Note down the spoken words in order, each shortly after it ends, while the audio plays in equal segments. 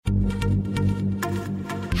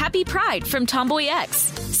Happy Pride from Tomboy X,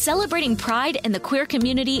 celebrating pride and the queer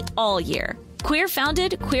community all year. Queer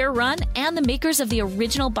founded, queer run, and the makers of the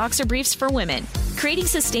original boxer briefs for women, creating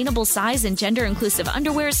sustainable size and gender inclusive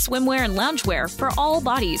underwear, swimwear, and loungewear for all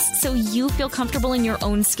bodies so you feel comfortable in your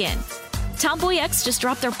own skin. Tomboy X just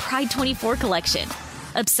dropped their Pride 24 collection.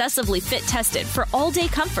 Obsessively fit tested for all day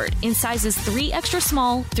comfort in sizes 3 extra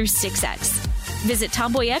small through 6X. Visit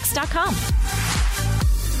tomboyx.com.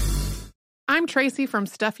 I'm Tracy from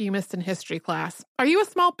Stuff You Missed in History class. Are you a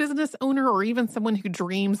small business owner or even someone who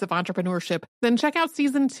dreams of entrepreneurship? Then check out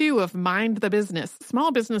Season 2 of Mind the Business,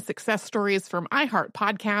 Small Business Success Stories from iHeart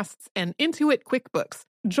Podcasts and Intuit QuickBooks.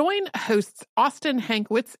 Join hosts Austin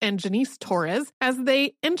Hankwitz and Janice Torres as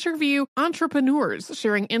they interview entrepreneurs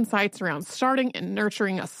sharing insights around starting and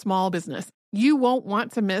nurturing a small business. You won't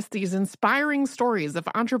want to miss these inspiring stories of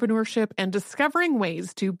entrepreneurship and discovering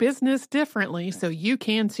ways to business differently so you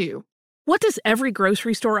can too. What does every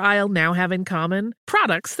grocery store aisle now have in common?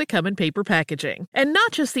 Products that come in paper packaging. And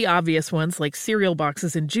not just the obvious ones like cereal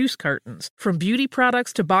boxes and juice cartons. From beauty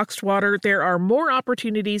products to boxed water, there are more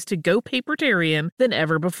opportunities to go papertarian than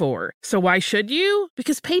ever before. So why should you?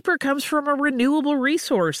 Because paper comes from a renewable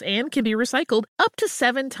resource and can be recycled up to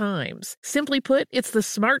 7 times. Simply put, it's the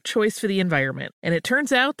smart choice for the environment. And it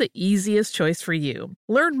turns out the easiest choice for you.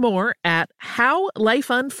 Learn more at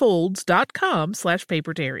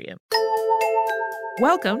howlifeunfolds.com/papertarian.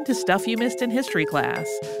 Welcome to Stuff You Missed in History Class,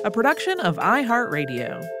 a production of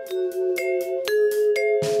iHeartRadio.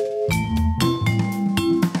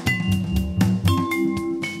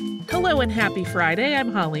 Hello and happy Friday.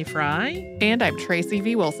 I'm Holly Fry. And I'm Tracy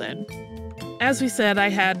V. Wilson. As we said, I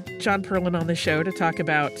had John Perlin on the show to talk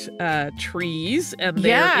about trees and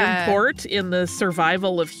their import in the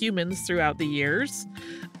survival of humans throughout the years.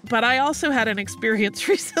 But I also had an experience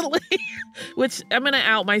recently, which I'm going to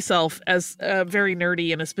out myself as very nerdy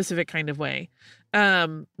in a specific kind of way,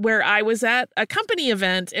 where I was at a company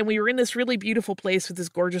event and we were in this really beautiful place with this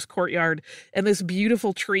gorgeous courtyard and this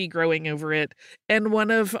beautiful tree growing over it. And one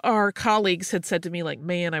of our colleagues had said to me, like,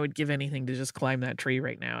 man, I would give anything to just climb that tree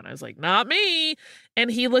right now. And I was like, not me. And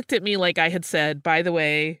he looked at me like I had said, by the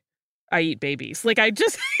way, I eat babies. Like he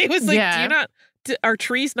was like, do you not... Are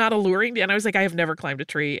trees not alluring? And I was like, I have never climbed a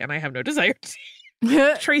tree and I have no desire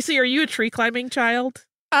to. Tracy, are you a tree climbing child?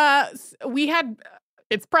 We had,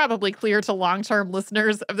 it's probably clear to long-term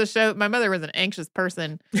listeners of the show, my mother was an anxious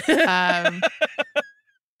person.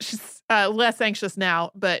 She's less anxious now,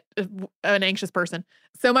 but an anxious person.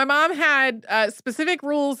 So my mom had specific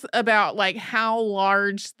rules about like how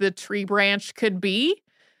large the tree branch could be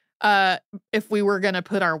if we were going to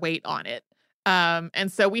put our weight on it.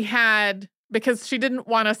 And so we had... because she didn't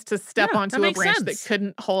want us to step onto a branch that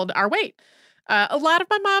couldn't hold our weight. A lot of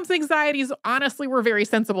my mom's anxieties, honestly, were very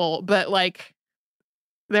sensible, but like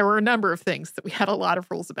there were a number of things that we had a lot of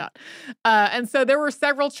rules about. And so there were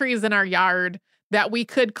several trees in our yard that we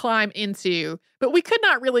could climb into, but we could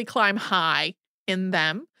not really climb high in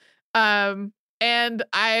them. And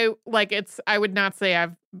I would not say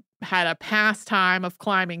I've had a pastime of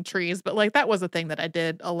climbing trees, but like that was a thing that I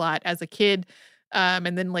did a lot as a kid.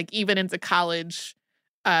 And then like even into college,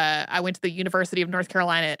 I went to the University of North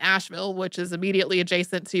Carolina at Asheville, which is immediately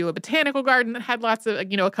adjacent to a botanical garden that had lots of,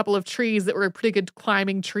 a couple of trees that were pretty good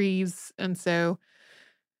climbing trees. And so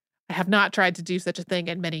I have not tried to do such a thing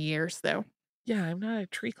in many years, though. Yeah, I'm not a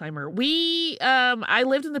tree climber. I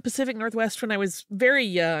lived in the Pacific Northwest when I was very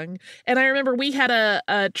young. And I remember we had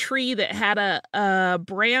a tree that had a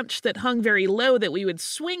branch that hung very low that we would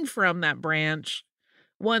swing from that branch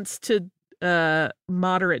once to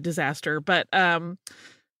moderate disaster. But I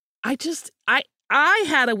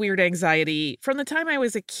had a weird anxiety from the time I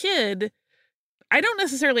was a kid. I don't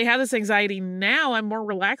necessarily have this anxiety now. I'm more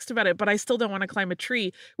relaxed about it, but I still don't want to climb a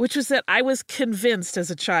tree, which was that I was convinced as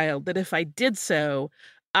a child that if I did so,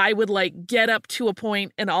 I would like get up to a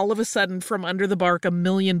point and all of a sudden from under the bark,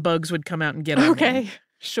 1,000,000 bugs would come out and get on me. Okay,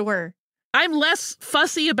 sure. I'm less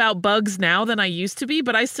fussy about bugs now than I used to be,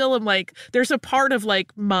 but I still am like, there's a part of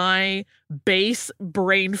like my base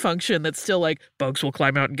brain function that's still like, bugs will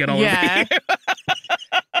climb out and get all over you.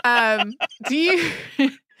 Do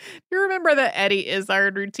you remember the Eddie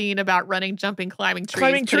Izzard routine about running, jumping, climbing trees,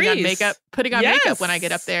 putting on makeup when I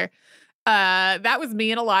get up there? That was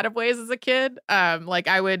me in a lot of ways as a kid. Like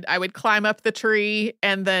I would climb up the tree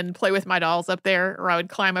and then play with my dolls up there, or I would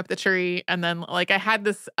climb up the tree and then like I had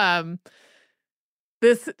this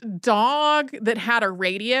dog that had a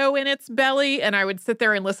radio in its belly, and I would sit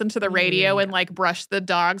there and listen to the radio and like brush the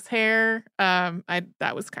dog's hair.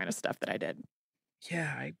 That was kind of stuff that I did.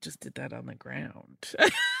 Yeah, I just did that on the ground.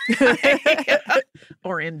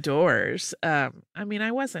 Or indoors. I mean,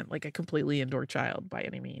 I wasn't like a completely indoor child by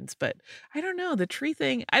any means, but I don't know, the tree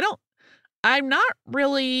thing, I'm not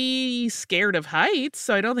really scared of heights,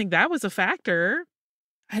 so I don't think that was a factor.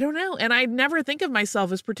 I don't know, and I never think of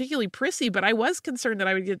myself as particularly prissy, but I was concerned that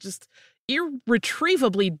I would get just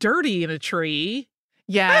irretrievably dirty in a tree.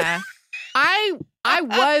 Yeah. I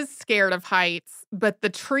was scared of heights, but the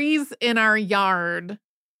trees in our yard,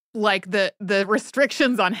 like the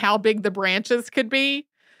restrictions on how big the branches could be,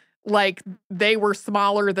 like they were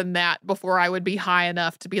smaller than that before I would be high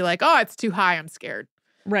enough to be like, oh, it's too high, I'm scared.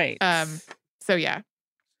 Right. So yeah.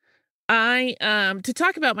 To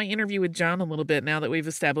talk about my interview with John a little bit now that we've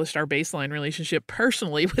established our baseline relationship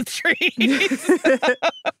personally with trees.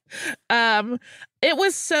 It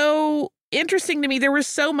was so interesting to me. There was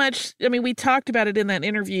so much, I mean, we talked about it in that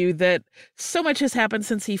interview that so much has happened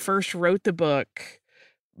since he first wrote the book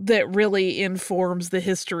that really informs the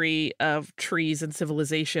history of trees and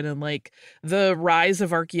civilization, and like the rise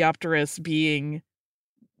of Archaeopteryx being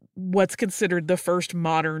what's considered the first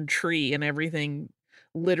modern tree, and everything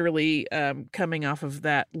literally coming off of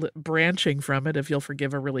that, branching from it, if you'll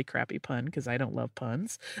forgive a really crappy pun, because I don't love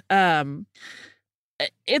puns.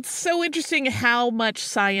 It's so interesting how much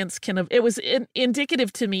science it was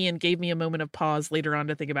indicative to me, and gave me a moment of pause later on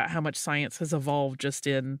to think about how much science has evolved just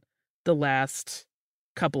in the last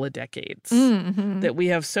couple of decades. Mm-hmm. That we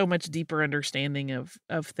have so much deeper understanding of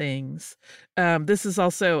things. This is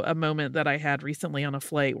also a moment that I had recently on a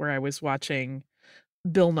flight where I was watching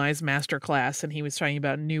Bill Nye's Masterclass, and he was talking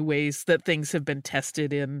about new ways that things have been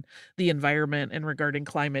tested in the environment and regarding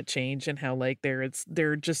climate change, and how like there's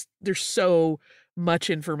so much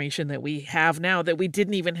information that we have now that we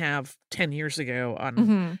didn't even have 10 years ago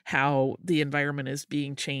on how the environment is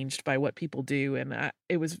being changed by what people do. And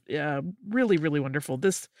it was really, really wonderful.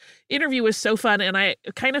 This interview was so fun, and I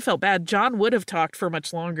kind of felt bad. John would have talked for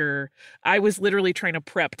much longer. I was literally trying to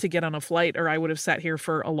prep to get on a flight, or I would have sat here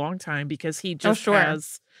for a long time, because he just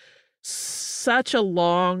has such a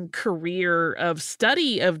long career of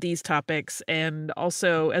study of these topics. And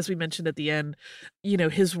also, as we mentioned at the end, you know,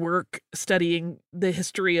 his work studying the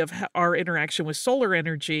history of our interaction with solar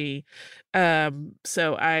energy.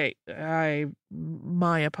 So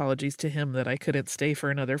my apologies to him that I couldn't stay for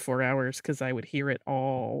another 4 hours, because I would hear it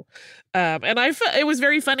all. And it was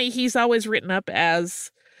very funny. He's always written up as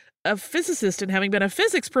a physicist and having been a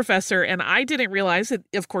physics professor, and I didn't realize, it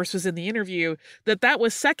of course was in the interview, that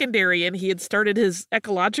was secondary, and he had started his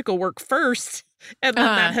ecological work first, and then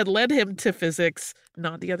that had led him to physics,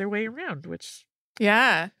 not the other way around, which...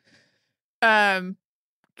 Yeah. Can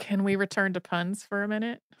we return to puns for a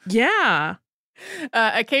minute? Yeah.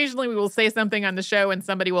 Occasionally we will say something on the show and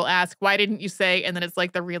somebody will ask, why didn't you say, and then it's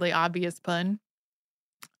like the really obvious pun.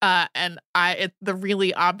 And the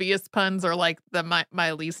really obvious puns are like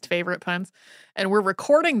my least favorite puns. And we're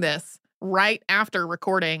recording this right after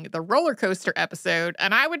recording the roller coaster episode.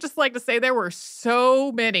 And I would just like to say there were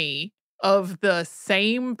so many of the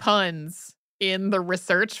same puns in the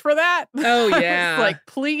research for that. Oh, yeah. Like,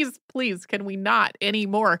 please, can we not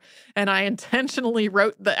anymore? And I intentionally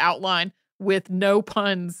wrote the outline with no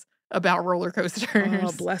puns about roller coasters.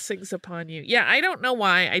 Oh, blessings upon you. Yeah, I don't know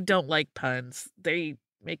why I don't like puns. They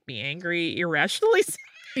make me angry irrationally.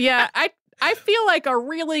 Yeah, I feel like a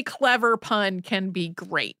really clever pun can be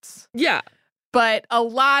great. Yeah. But a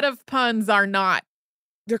lot of puns are not.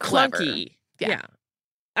 They're clever. Clunky. Yeah.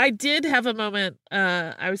 I did have a moment.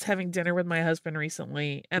 I was having dinner with my husband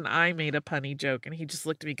recently, and I made a punny joke, and he just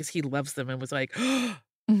looked at me because he loves them and was like, oh,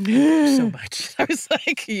 so much. I was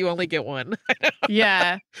like, you only get one.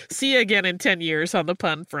 Yeah. See you again in 10 years on the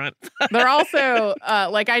pun front. They're also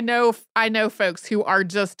like, I know folks who are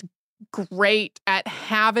just great at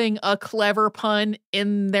having a clever pun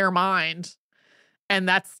in their mind. And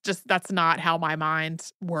that's not how my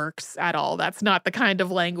mind works at all. That's not the kind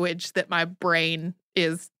of language that my brain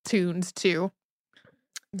is tuned to.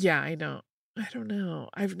 Yeah, I don't know.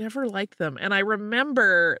 I've never liked them. And I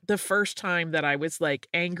remember the first time that I was like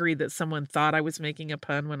angry that someone thought I was making a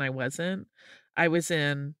pun when I wasn't. I was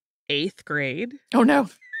in 8th grade. Oh, no.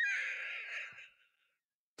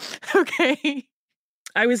 Okay.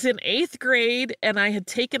 I was in 8th grade, and I had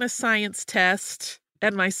taken a science test,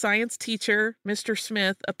 and my science teacher, Mr.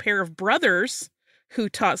 Smith, a pair of brothers who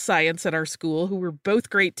taught science at our school, who were both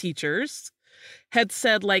great teachers, had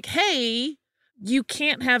said like, hey, you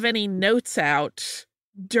can't have any notes out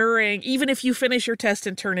during, even if you finish your test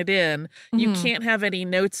and turn it in, you can't have any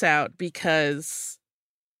notes out because,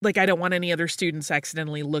 like, I don't want any other students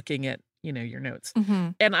accidentally looking at your notes. Mm-hmm.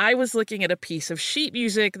 And I was looking at a piece of sheet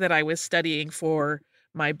music that I was studying for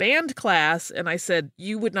my band class. And I said,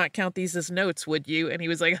 you would not count these as notes, would you? And he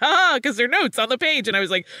was like, because they're notes on the page. And I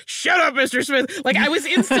was like, shut up, Mr. Smith. Like, I was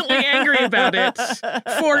instantly angry about it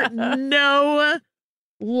for no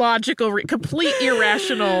logical, complete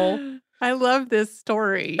irrational. I love this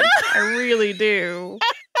story. I really do.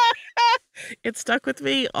 It stuck with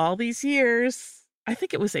me all these years. I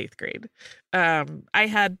think it was 8th grade. I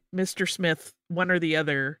had Mr. Smith, one or the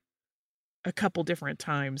other, a couple different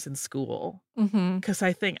times in school. Because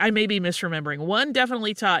I think I may be misremembering. One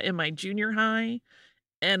definitely taught in my junior high,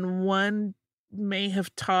 and one may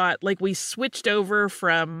have taught, like, we switched over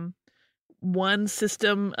from one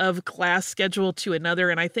system of class schedule to another,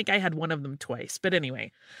 and I think I had one of them twice. But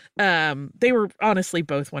anyway, they were honestly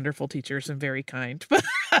both wonderful teachers and very kind.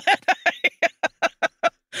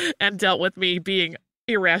 And dealt with me being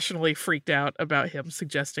irrationally freaked out about him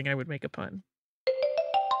suggesting I would make a pun.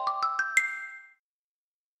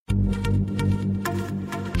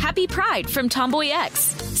 Happy Pride from Tomboy X,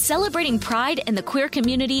 celebrating pride and the queer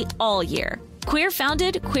community all year. Queer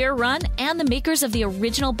founded, queer run, and the makers of the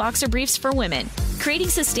original boxer briefs for women, creating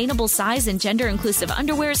sustainable size and gender inclusive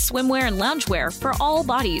underwear, swimwear, and loungewear for all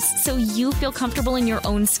bodies so you feel comfortable in your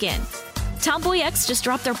own skin. Tomboy X just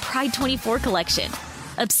dropped their Pride 24 collection.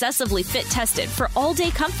 Obsessively fit tested for all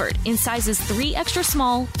day comfort in sizes 3 extra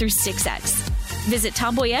small through 6X. Visit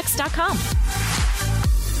tomboyx.com.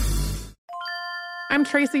 I'm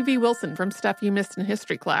Tracy V. Wilson from Stuff You Missed in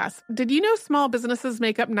History class. Did you know small businesses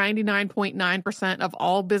make up 99.9% of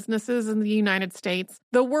all businesses in the United States?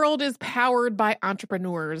 The world is powered by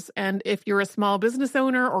entrepreneurs, and if you're a small business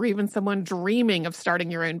owner or even someone dreaming of starting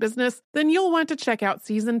your own business, then you'll want to check out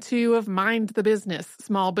Season 2 of Mind the Business,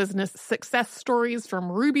 Small Business Success Stories from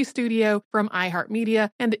Ruby Studio, from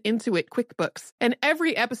iHeartMedia, and Intuit QuickBooks. And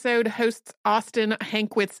every episode, hosts Austin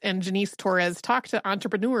Hankwitz and Janice Torres talk to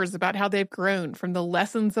entrepreneurs about how they've grown from the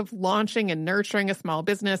lessons of launching and nurturing a small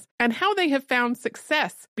business and how they have found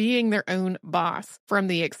success being their own boss. From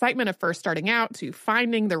the excitement of first starting out to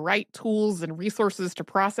finding the right tools and resources to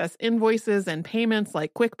process invoices and payments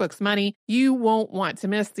like QuickBooks Money, you won't want to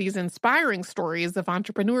miss these inspiring stories of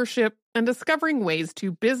entrepreneurship and discovering ways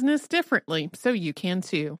to business differently so you can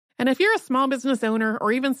too. And if you're a small business owner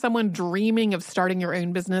or even someone dreaming of starting your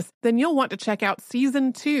own business, then you'll want to check out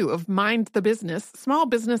Season 2 of Mind the Business, Small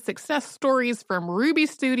Business Success Stories from Ruby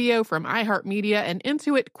Studio, from iHeartMedia, and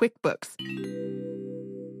Intuit QuickBooks.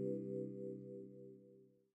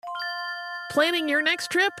 Planning your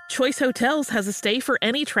next trip? Choice Hotels has a stay for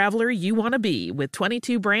any traveler you want to be, with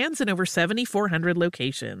 22 brands and over 7,400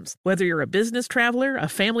 locations. Whether you're a business traveler, a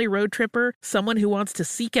family road tripper, someone who wants to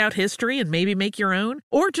seek out history and maybe make your own,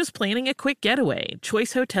 or just planning a quick getaway,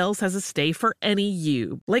 Choice Hotels has a stay for any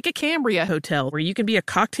you. Like a Cambria Hotel, where you can be a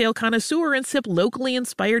cocktail connoisseur and sip locally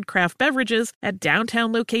inspired craft beverages at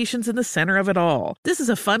downtown locations in the center of it all. This is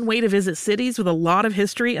a fun way to visit cities with a lot of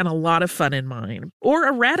history and a lot of fun in mind. Or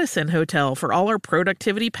a Radisson Hotel for all our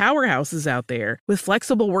productivity powerhouses out there. With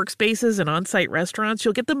flexible workspaces and on-site restaurants,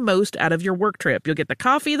 you'll get the most out of your work trip. You'll get the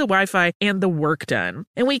coffee, the Wi-Fi, and the work done.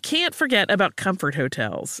 And we can't forget about comfort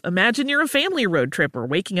hotels. Imagine you're a family road tripper,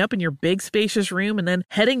 waking up in your big spacious room and then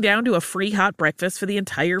heading down to a free hot breakfast for the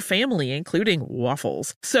entire family, including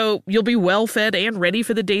waffles. So you'll be well fed and ready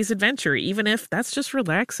for the day's adventure, even if that's just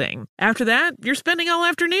relaxing. After that, you're spending all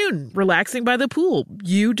afternoon relaxing by the pool.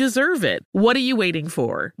 You deserve it. What are you waiting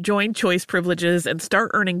for? Join Choice Privileges and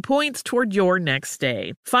start earning points toward your next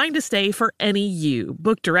stay. Find a stay for any you.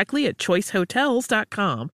 Book directly at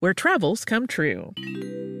choicehotels.com, where travels come true.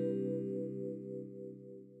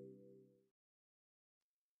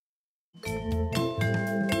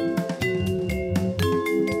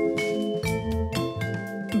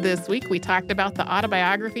 This week, we talked about the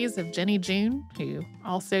autobiographies of Jennie June, who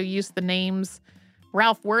also used the names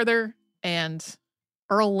Ralph Werther and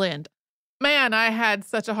Earl Lind. Man, I had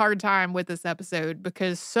such a hard time with this episode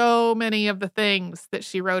because so many of the things that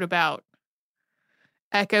she wrote about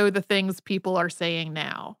echo the things people are saying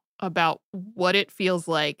now about what it feels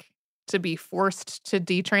like to be forced to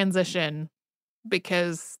detransition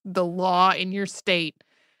because the law in your state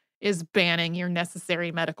is banning your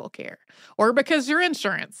necessary medical care, or because your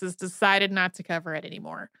insurance has decided not to cover it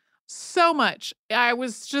anymore. So much. I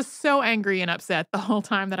was just so angry and upset the whole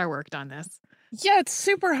time that I worked on this. Yeah, it's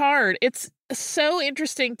super hard. It's so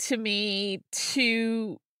interesting to me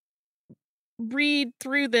to read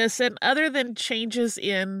through this, and other than changes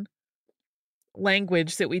in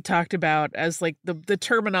language that we talked about as like the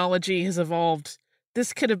terminology has evolved,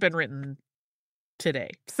 this could have been written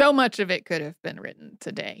today. So much of it could have been written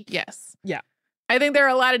today. Yes. Yeah. I think there are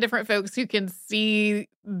a lot of different folks who can see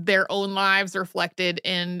their own lives reflected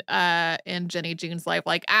in Jennie June's life.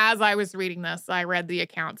 Like, as I was reading this, I read the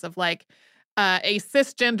accounts of like a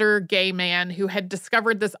cisgender gay man who had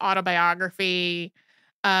discovered this autobiography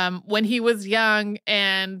when he was young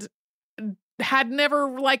and had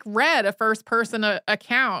never like read a first person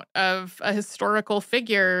account of a historical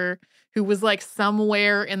figure who was like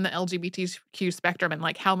somewhere in the LGBTQ spectrum and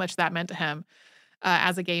like how much that meant to him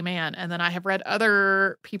as a gay man. And then I have read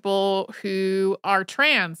other people who are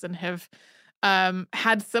trans and have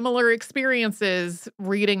had similar experiences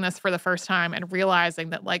reading this for the first time and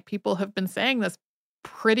realizing that like people have been saying this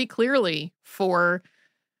pretty clearly for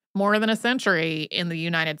more than a century in the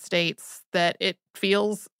United States, that it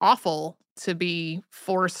feels awful to be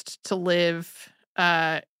forced to live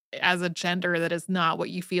as a gender that is not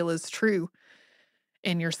what you feel is true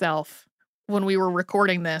in yourself. When we were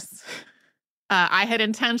recording this, I had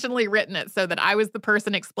intentionally written it so that I was the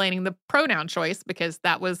person explaining the pronoun choice because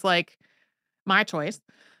that was like my choice.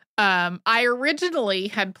 I originally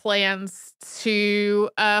had plans to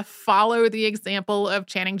follow the example of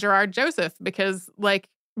Channing Gerard Joseph because, like,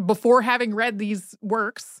 before having read these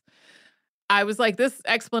works, I was like, this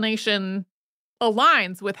explanation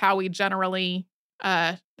aligns with how we generally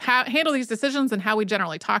handle these decisions and how we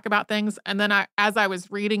generally talk about things. And then as I was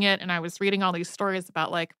reading it and I was reading all these stories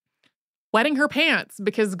about like wetting her pants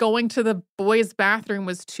because going to the boys' bathroom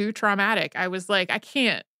was too traumatic, I was like, I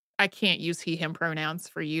can't use he, him pronouns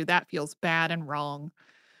for you. That feels bad and wrong.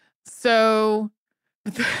 So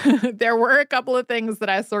there were a couple of things that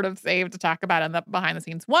I sort of saved to talk about in the behind the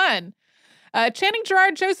scenes. One, Channing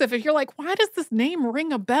Gerard Joseph, if you're like, why does this name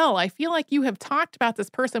ring a bell? I feel like you have talked about this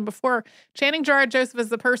person before. Channing Gerard Joseph is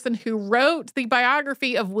the person who wrote the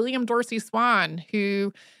biography of William Dorsey Swann,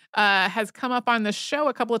 who has come up on the show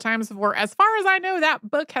a couple of times before. As far as I know, that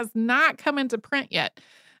book has not come into print yet.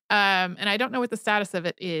 And I don't know what the status of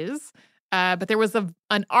it is. But there was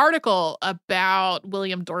an article about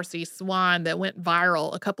William Dorsey Swann that went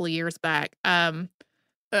viral a couple of years back.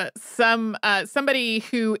 Somebody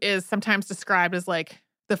who is sometimes described as like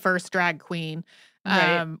the first drag queen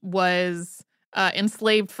was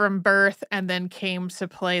enslaved from birth and then came to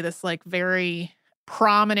play this like very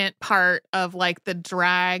prominent part of like the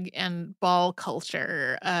drag and ball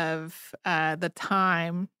culture of the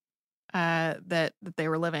time that they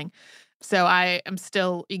were living. So I am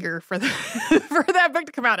still eager for for that book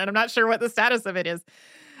to come out, and I'm not sure what the status of it is.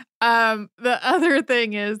 The other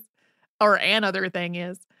thing is,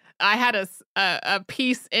 I had a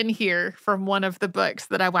piece in here from one of the books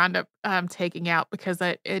that I wound up taking out because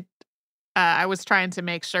I was trying to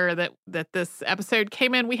make sure that this episode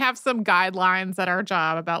came in. We have some guidelines at our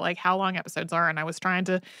job about like how long episodes are, and I was trying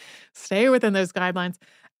to stay within those guidelines.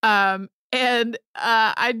 And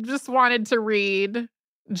I just wanted to read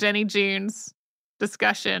Jennie June's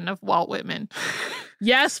discussion of Walt Whitman.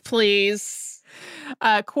 Yes, please.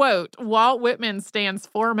 Quote, Walt Whitman stands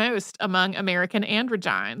foremost among American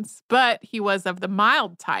androgynes, but he was of the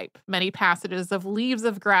mild type. Many passages of Leaves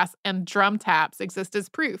of Grass and Drum Taps exist as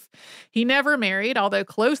proof. He never married, although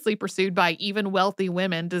closely pursued by even wealthy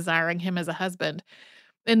women desiring him as a husband.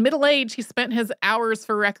 In middle age, he spent his hours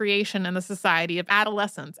for recreation in the society of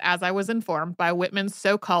adolescents, as I was informed by Whitman's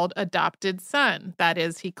so-called adopted son. That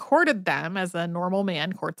is, he courted them as a normal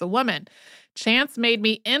man courts a woman. Chance made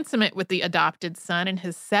me intimate with the adopted son in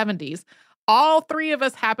his 70s. All three of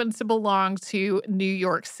us happened to belong to New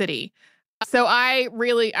York City. So I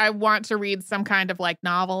want to read some kind of like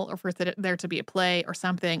novel or for there to be a play or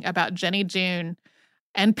something about Jennie June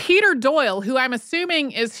and Peter Doyle, who I'm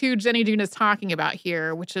assuming is who Jennie June is talking about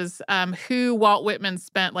here, which is who Walt Whitman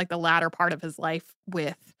spent like the latter part of his life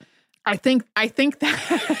with. I think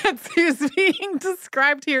that's who's being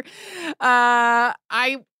described here.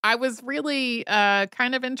 I was really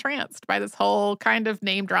kind of entranced by this whole kind of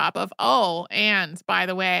name drop of, and by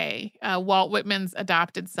the way, Walt Whitman's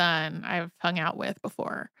adopted son I've hung out with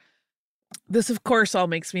before. This, of course, all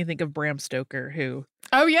makes me think of Bram Stoker, who,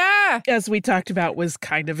 oh yeah, as we talked about, was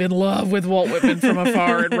kind of in love with Walt Whitman from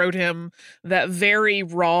afar and wrote him that very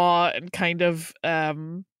raw and kind of,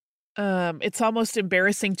 it's almost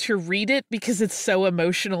embarrassing to read it because it's so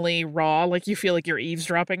emotionally raw, like you feel like you're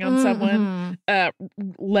eavesdropping on someone.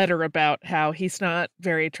 Letter about how he's not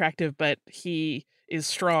very attractive, but he is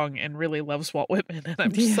strong and really loves Walt Whitman. And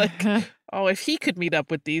I'm just like, if he could meet up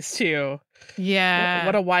with these two. Yeah.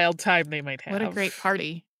 What a wild time they might have. What a great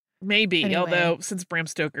party. Maybe, anyway. Although since Bram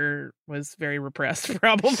Stoker was very repressed,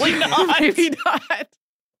 probably not. Maybe not.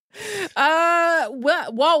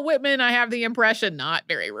 Walt Whitman, I have the impression, not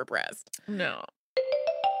very repressed. No.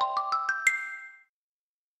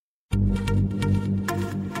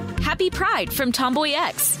 Happy Pride from Tomboy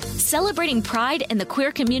X, celebrating pride in the queer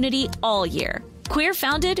community all year. Queer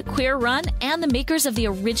founded, queer run, and the makers of the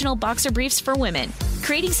original boxer briefs for women,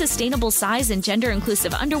 creating sustainable size and gender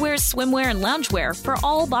inclusive underwear, swimwear, and loungewear for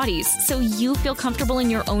all bodies so you feel comfortable in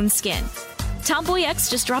your own skin. Tomboy X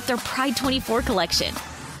just dropped their Pride 24 collection.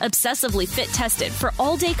 Obsessively fit tested for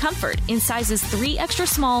all day comfort in sizes 3 extra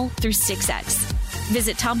small through 6X.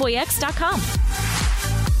 Visit tomboyx.com.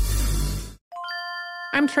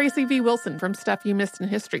 I'm Tracy V. Wilson from Stuff You Missed in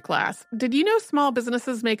History class. Did you know small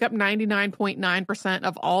businesses make up 99.9%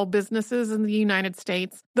 of all businesses in the United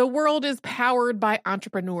States? The world is powered by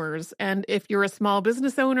entrepreneurs, and if you're a small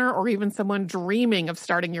business owner or even someone dreaming of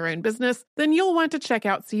starting your own business, then you'll want to check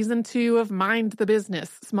out Season 2 of Mind the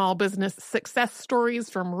Business, small business success stories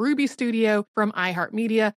from Ruby Studio, from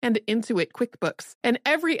iHeartMedia, and Intuit QuickBooks. And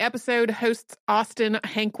every episode, hosts Austin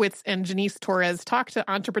Hankwitz and Janice Torres talk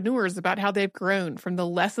to entrepreneurs about how they've grown from the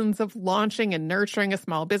lessons of launching and nurturing a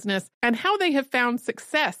small business and how they have found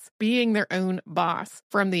success being their own boss.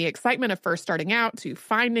 From the excitement of first starting out to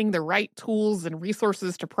finding the right tools and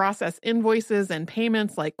resources to process invoices and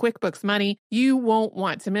payments like QuickBooks Money, you won't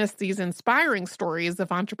want to miss these inspiring stories of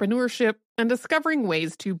entrepreneurship and discovering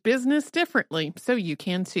ways to business differently so you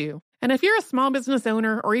can too. And if you're a small business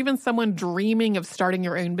owner or even someone dreaming of starting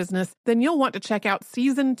your own business, then you'll want to check out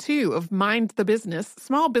Season 2 of Mind the Business,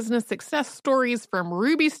 small business success stories from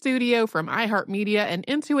Ruby Studio, from iHeartMedia, and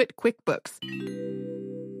Intuit QuickBooks.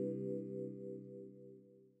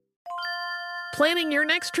 Planning your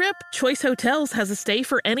next trip? Choice Hotels has a stay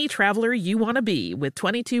for any traveler you want to be, with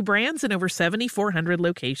 22 brands and over 7,400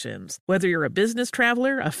 locations. Whether you're a business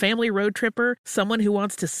traveler, a family road tripper, someone who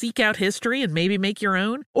wants to seek out history and maybe make your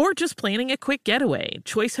own, or just planning a quick getaway,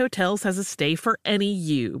 Choice Hotels has a stay for any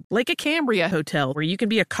you. Like a Cambria Hotel, where you can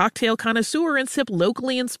be a cocktail connoisseur and sip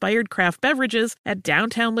locally inspired craft beverages at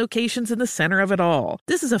downtown locations in the center of it all.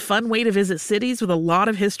 This is a fun way to visit cities with a lot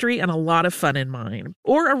of history and a lot of fun in mind.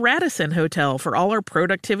 Or a Radisson Hotel for all our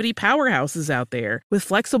productivity powerhouses out there. With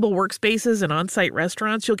flexible workspaces and on-site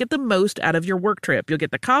restaurants, you'll get the most out of your work trip. You'll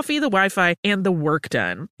get the coffee, the Wi-Fi, and the work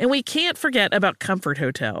done. And we can't forget about comfort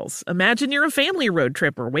hotels. Imagine you're a family road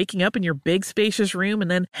tripper, waking up in your big spacious room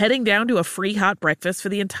and then heading down to a free hot breakfast for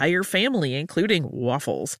the entire family, including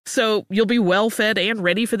waffles. So you'll be well fed and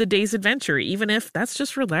ready for the day's adventure, even if that's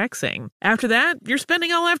just relaxing. After that, you're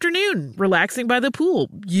spending all afternoon relaxing by the pool.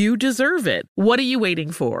 You deserve it. What are you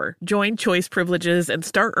waiting for? Join Choice Privileges and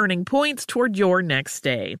start earning points toward your next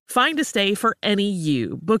stay. Find a stay for any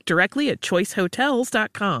you. Book directly at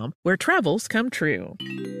choicehotels.com, where travels come true.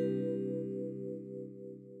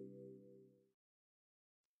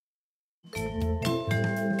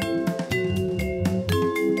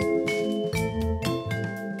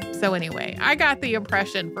 So anyway, I got the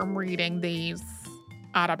impression from reading these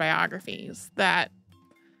autobiographies that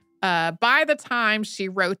by the time she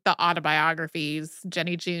wrote the autobiographies,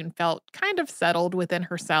 Jennie June felt kind of settled within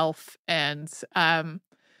herself and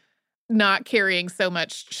not carrying so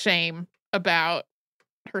much shame about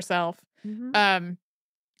herself. Mm-hmm.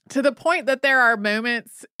 To the point that there are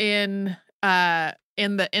moments in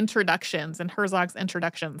the introductions, in Herzog's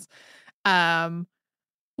introductions,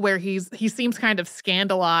 where he seems kind of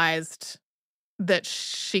scandalized that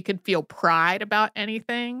she could feel pride about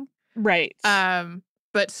anything. Right.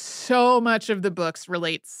 But so much of the books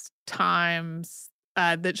relates times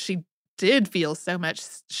that she did feel so much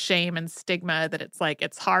shame and stigma that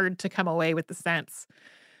it's hard to come away with the sense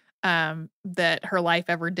that her life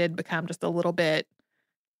ever did become just a little bit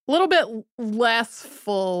less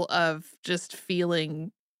full of just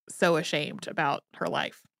feeling so ashamed about her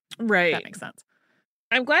life. Right. If that makes sense.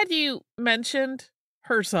 I'm glad you mentioned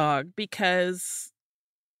Herzog because,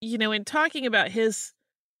 in talking about his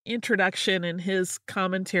introduction and his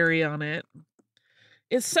commentary on it,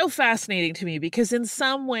 it's so fascinating to me because in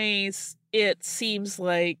some ways it seems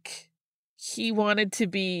like he wanted to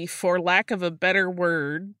be, for lack of a better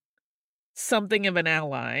word, something of an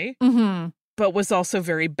ally, but was also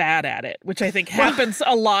very bad at it, which I think happens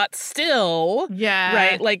a lot still. Yeah.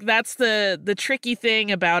 Right? Like, that's the tricky thing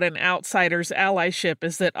about an outsider's allyship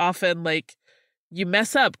is that often, you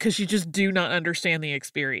mess up because you just do not understand the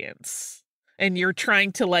experience. And you're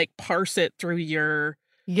trying to, parse it through your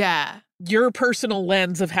personal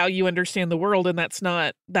lens of how you understand the world, and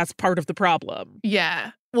that's part of the problem.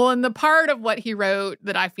 Yeah. Well, and the part of what he wrote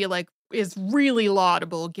that I feel like is really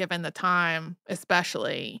laudable given the time,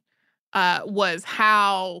 especially, was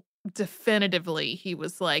how definitively he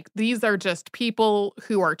was like, these are just people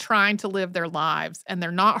who are trying to live their lives and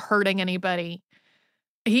they're not hurting anybody.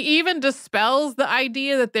 He even dispels the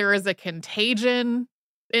idea that there is a contagion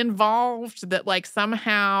involved, that like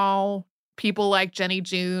somehow people like Jennie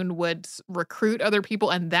June would recruit other people,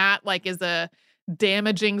 and that like is a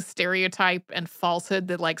damaging stereotype and falsehood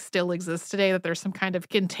that like still exists today, that there's some kind of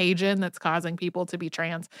contagion that's causing people to be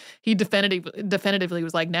trans. He definitively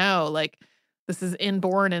was like, no, like this is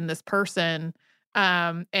inborn in this person.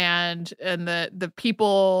 And the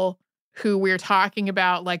people who we're talking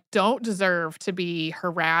about like don't deserve to be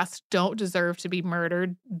harassed, don't deserve to be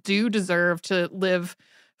murdered, do deserve to live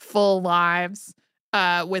full lives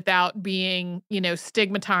without being,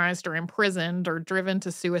 stigmatized or imprisoned or driven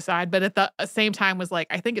to suicide. But at the same time was like,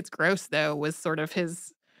 I think it's gross, though, was sort of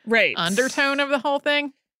his undertone of the whole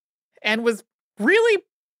thing, and was really,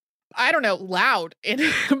 I don't know, loud in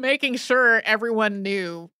making sure everyone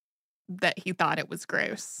knew that he thought it was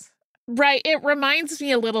gross. Right. It reminds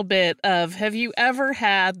me a little bit of, have you ever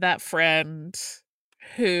had that friend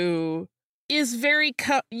who is very,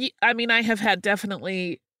 I have had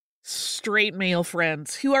definitely straight male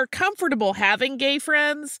friends who are comfortable having gay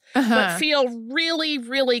friends, but feel really,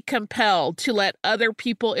 really compelled to let other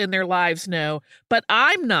people in their lives know, but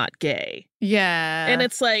I'm not gay. Yeah. And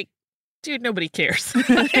it's like, dude, nobody cares.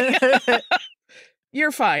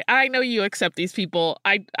 You're fine. I know you accept these people.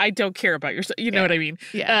 I don't care about yourself. You know what I mean?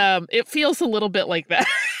 Yeah. It feels a little bit like that.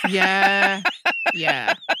 Yeah.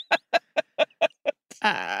 Yeah.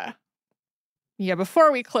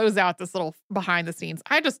 Before we close out this little behind the scenes,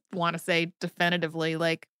 I just want to say definitively,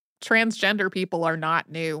 like, transgender people are not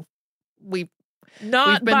new. We've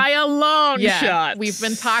been, by a long shot. We've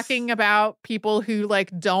been talking about people who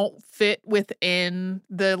like don't fit within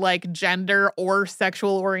the like gender or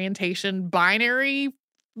sexual orientation binary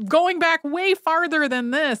going back way farther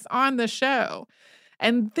than this on the show.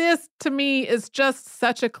 And this to me is just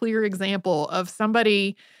such a clear example of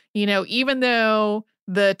somebody, even though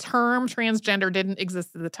the term transgender didn't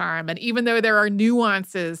exist at the time, and even though there are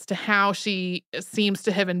nuances to how she seems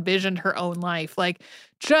to have envisioned her own life, like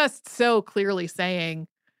just so clearly saying,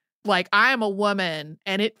 like, I am a woman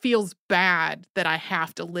and it feels bad that I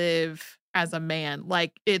have to live as a man.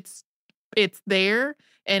 Like it's there,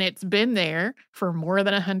 and it's been there for more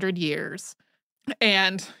than 100 years.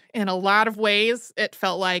 And in a lot of ways, it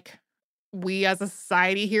felt like we as a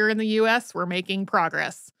society here in the US were making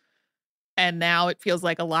progress. And now it feels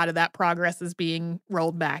like a lot of that progress is being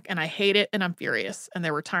rolled back. And I hate it, and I'm furious. And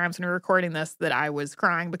there were times when we were recording this that I was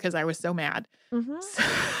crying because I was so mad.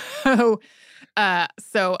 So I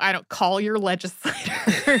don't call your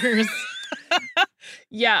legislators.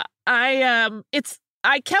 Yeah, I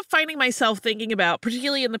kept finding myself thinking about,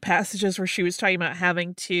 particularly in the passages where she was talking about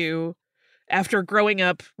having to, after growing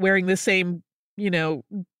up wearing the same,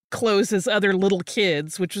 clothes as other little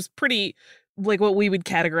kids, which was pretty like what we would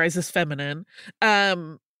categorize as feminine.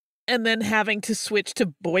 And then having to switch to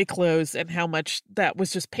boy clothes and how much that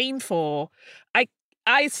was just painful.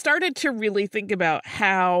 I started to really think about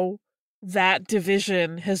how that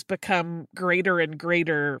division has become greater and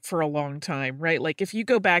greater for a long time, right? Like if you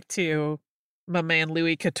go back to my man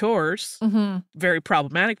Louis XIV, very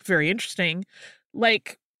problematic, very interesting.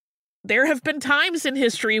 Like there have been times in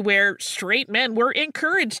history where straight men were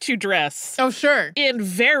encouraged to dress. Oh, sure. In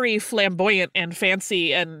very flamboyant and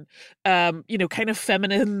fancy and, kind of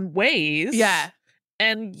feminine ways. Yeah.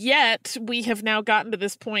 And yet we have now gotten to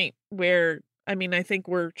this point where, I think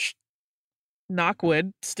we're,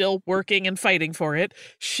 knockwood, still working and fighting for it,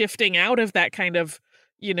 shifting out of that kind of,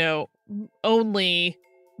 only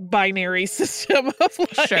binary system of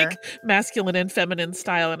like masculine and feminine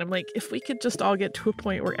style. And I'm like, if we could just all get to a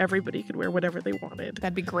point where everybody could wear whatever they wanted,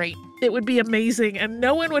 that'd be great. It would be amazing, and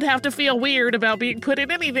no one would have to feel weird about being put in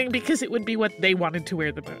anything because it would be what they wanted to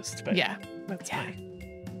wear the most. But that's my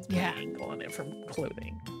angle on it from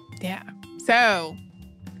clothing. Yeah. So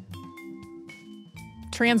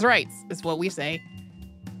trans rights is what we say.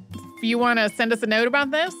 If you want to send us a note about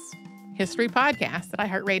this,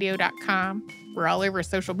 historypodcast@iheartradio.com. We're all over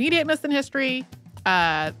social media at Missing History.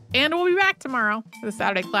 And we'll be back tomorrow for the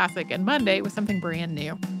Saturday Classic and Monday with something brand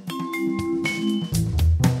new.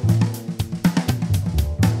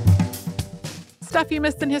 Stuff You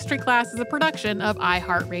Missed in History Class is a production of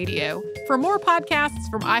iHeartRadio. For more podcasts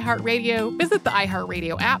from iHeartRadio, visit the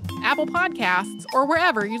iHeartRadio app, Apple Podcasts, or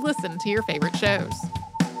wherever you listen to your favorite shows.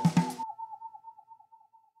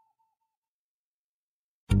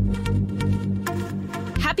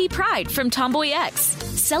 Happy Pride from Tomboy X,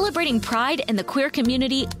 celebrating pride and the queer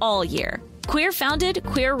community all year. Queer founded,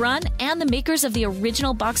 queer run, and the makers of the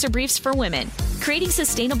original boxer briefs for women, creating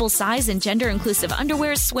sustainable size and gender inclusive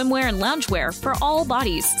underwear, swimwear, and loungewear for all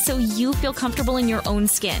bodies so you feel comfortable in your own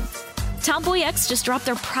skin. Tomboy X just dropped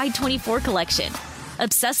their Pride 24 collection,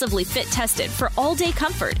 Obsessively fit tested for all-day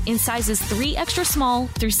comfort in sizes 3 extra small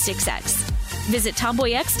through 6X. Visit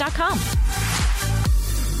TomboyX.com.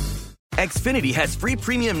 Xfinity has free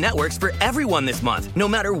premium networks for everyone this month, no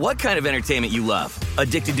matter what kind of entertainment you love.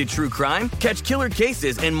 Addicted to true crime? Catch killer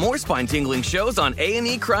cases and more spine-tingling shows on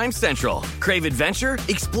A&E Crime Central. Crave adventure?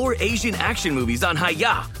 Explore Asian action movies on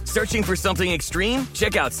Hi-Ya. Searching for something extreme?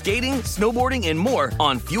 Check out skating, snowboarding, and more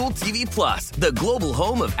on Fuel TV Plus, the global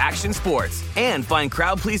home of action sports. And find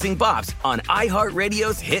crowd-pleasing bops on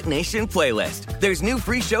iHeartRadio's Hit Nation playlist. There's new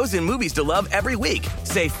free shows and movies to love every week.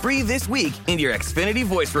 Say free this week in your Xfinity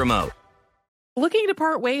voice remote. Looking to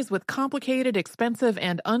part ways with complicated, expensive,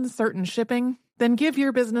 and uncertain shipping? Then give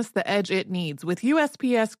your business the edge it needs with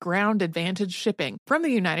USPS Ground Advantage shipping from the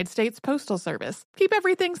United States Postal Service. Keep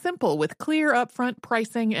everything simple with clear upfront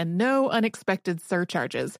pricing and no unexpected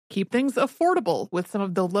surcharges. Keep things affordable with some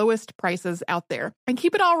of the lowest prices out there. And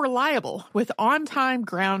keep it all reliable with on-time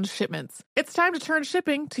ground shipments. It's time to turn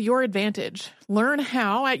shipping to your advantage. Learn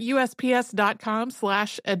how at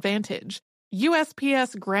USPS.com/advantage.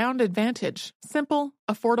 USPS Ground Advantage. Simple,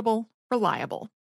 affordable, reliable.